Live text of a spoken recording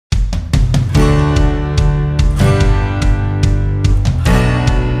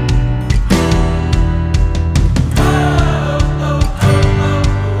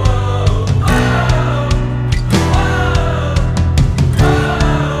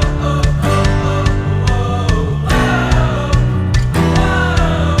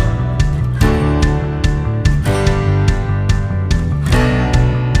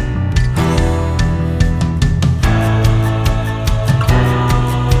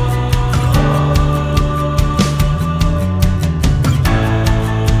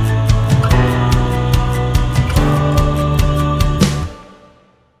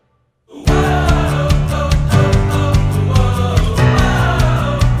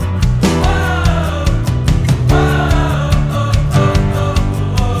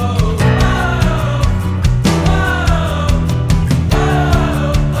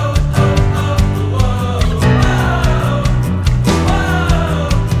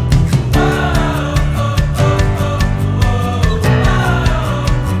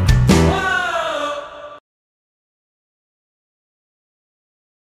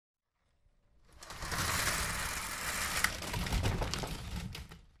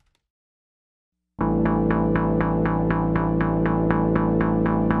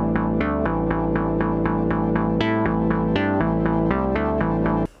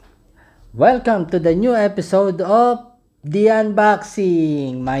Welcome to the new episode of The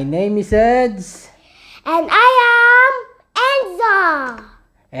Unboxing. My name is Eds. And I am Enzo.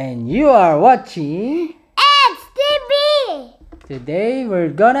 And you are watching Eds TV. Today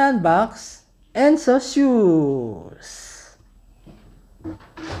we're gonna unbox Enzo shoes.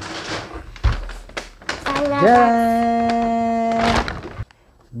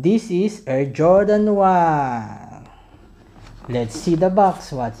 This is Air Jordan 1. Let's see the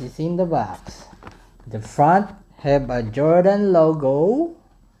box. What is in the box? The front have a Jordan logo,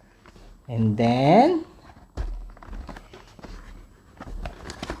 and then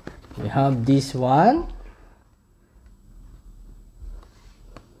we have this one.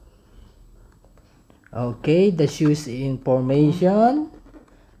 Okay, the shoes information.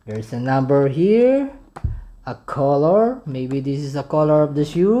 There's a number here, a color. Maybe this is the color of the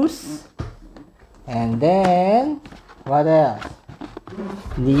shoes. And then what else?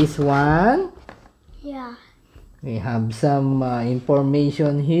 This one. Yeah. We have some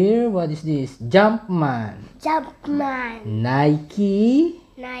information here. What is this? Jumpman. Jumpman. Nike.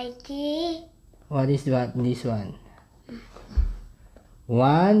 Nike. What is this one?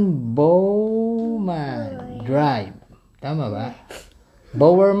 One Bowman Drive. Tama ba?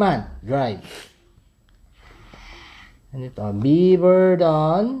 Bowerman Drive. Ano ito?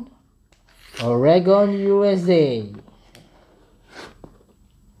 Beaverdon, Oregon, USA.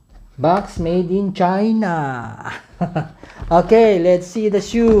 Box made in China. Okay, let's see the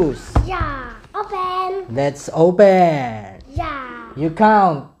shoes. Yeah. Open. Let's open. Yeah. You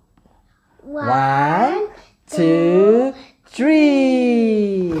count. 1, 2,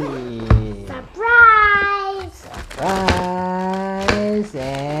 3. Surprise. Surprise.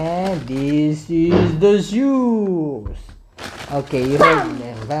 And this is the shoes. Okay, you hold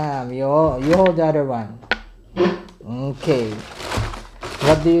them. Bam. You hold the other one. Okay.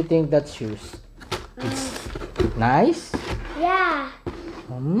 What do you think that shoes? It's nice? Yeah.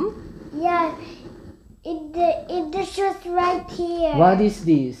 Yeah. The shoes right here. What is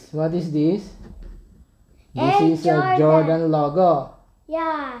this? What is this? This And is a Jordan logo.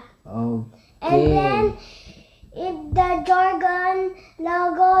 Yeah. Okay. And then the Jordan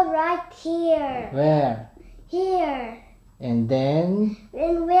logo right here. Where? Here. And then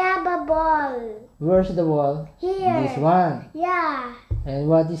And we have a ball. where's the wall? Here. This one. Yeah. And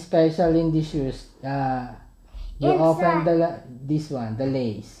what is special in these shoes? You open Inside. this one, the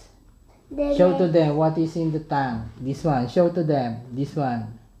lace. The Show to them what is in the tank. This one. Show to them. This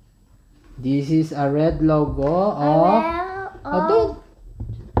one. This is a red logo of. Don't.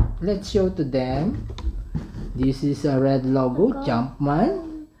 Let's show to them. This is a red logo,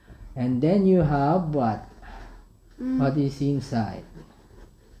 Jumpman. And then you have what? What is inside?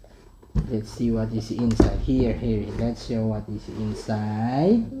 Let's see what is inside. Here. Let's show what is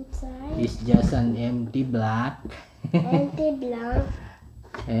inside. It's just an empty black. Empty black.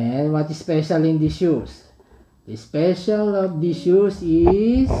 And what is special in these shoes? The special of these shoes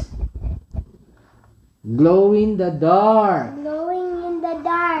is glow in the dark. Glowing in the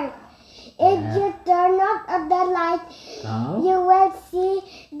dark. If you turn off the light, you will see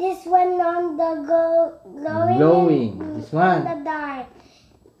this one on the glowing. This one. In the dark.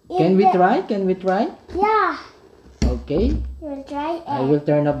 Can we try? Can we try? Yeah. Okay. We'll try it. I will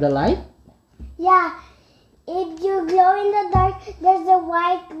turn off the light. Yeah. If you glow in the dark, there's a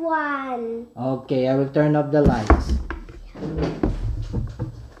white one. Okay, I will turn off the lights.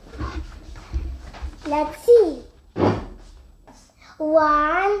 Let's see. 1,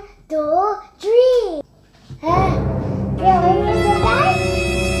 2, 3. Glowing in the dark.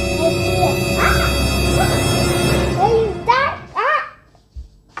 Let's see it. Glowing in the dark.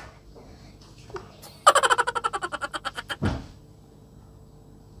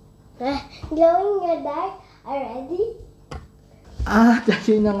 Glowing in the dark. Already?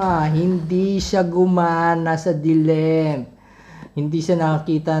 Yun na nga, hindi siya gumana sa dilim. Hindi siya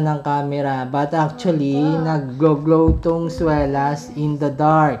nakakita ng camera. But actually, nag-glow tong swelas in the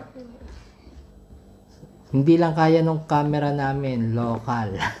dark. Hindi lang kaya nung camera namin,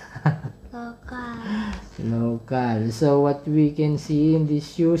 local. Local. So, what we can see in these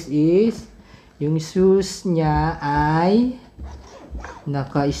shoes is, yung shoes niya ay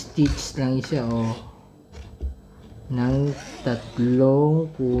naka-stitch lang siya, ng tatlong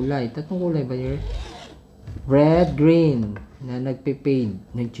kulay. Tatlong kulay ba yun? Red, green, na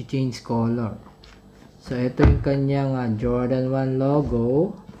nagpe-fade, nag-change color. So, ito yung kanyang Jordan 1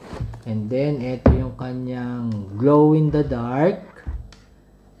 logo. And then, ito yung kanyang glow in the dark.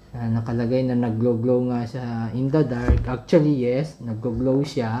 Nakalagay na nag-glow nga siya in the dark. Actually, yes, nag-glow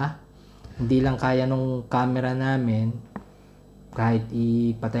siya. Hindi lang kaya nung camera namin. kahit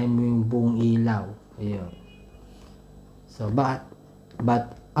ipatay mo yung buong ilaw. Ayun. So, but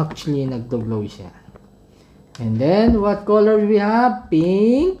actually, nagdo-glow siya. And then, what color we have?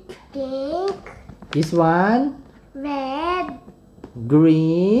 Pink. Pink. This one. Red.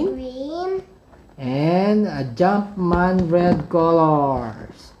 Green. Green. And a Jumpman red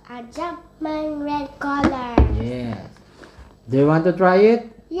colors. A Jumpman red color. Yes. Do you want to try it?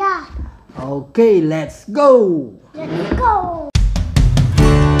 Yeah. Okay, let's go. Let's go.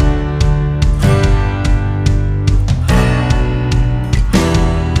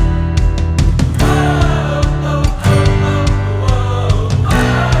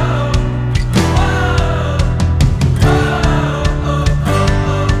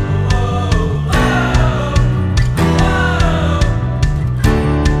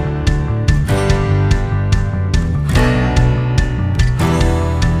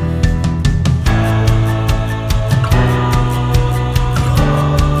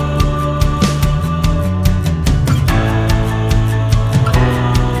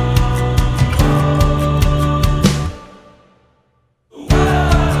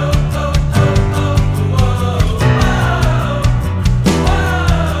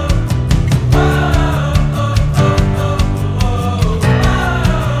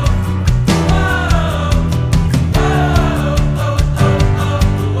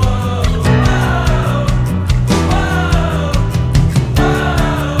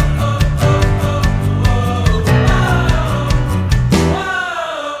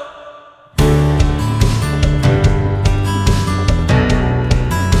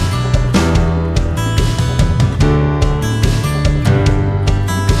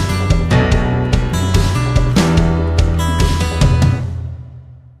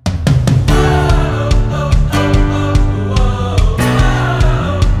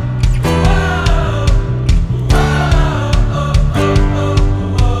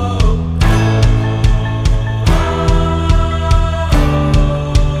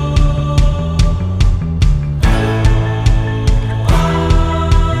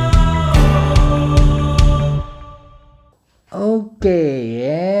 Okay,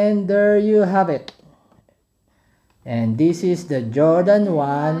 and there you have it. And this is the Jordan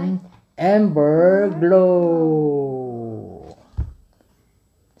 1 Ember Glow.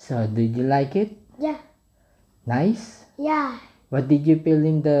 So, did you like it? Yeah. Nice? Yeah. What did you feel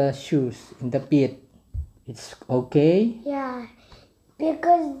in the shoes, in the feet? It's okay? Yeah.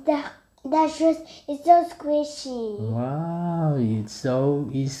 Because the shoes is so squishy. Wow, it's so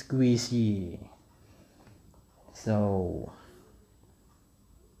squishy. So,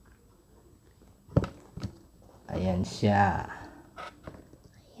 ayan siya.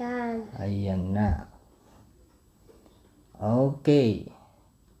 Yan. Ayan na. Okay.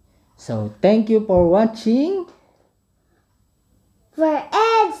 So, thank you for watching. For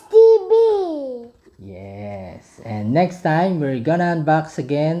Ed's TV. Yes. And next time, we're gonna unbox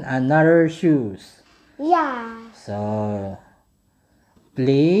again another shoes. Yeah. So,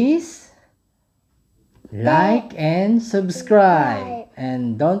 please like and subscribe.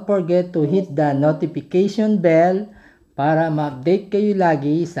 And don't forget to hit the notification bell para ma-update kayo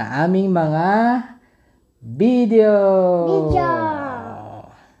lagi sa aming mga video.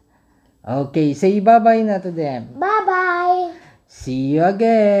 Okay, say bye-bye na to them. Bye-bye. See you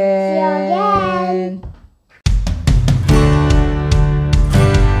again. See you again.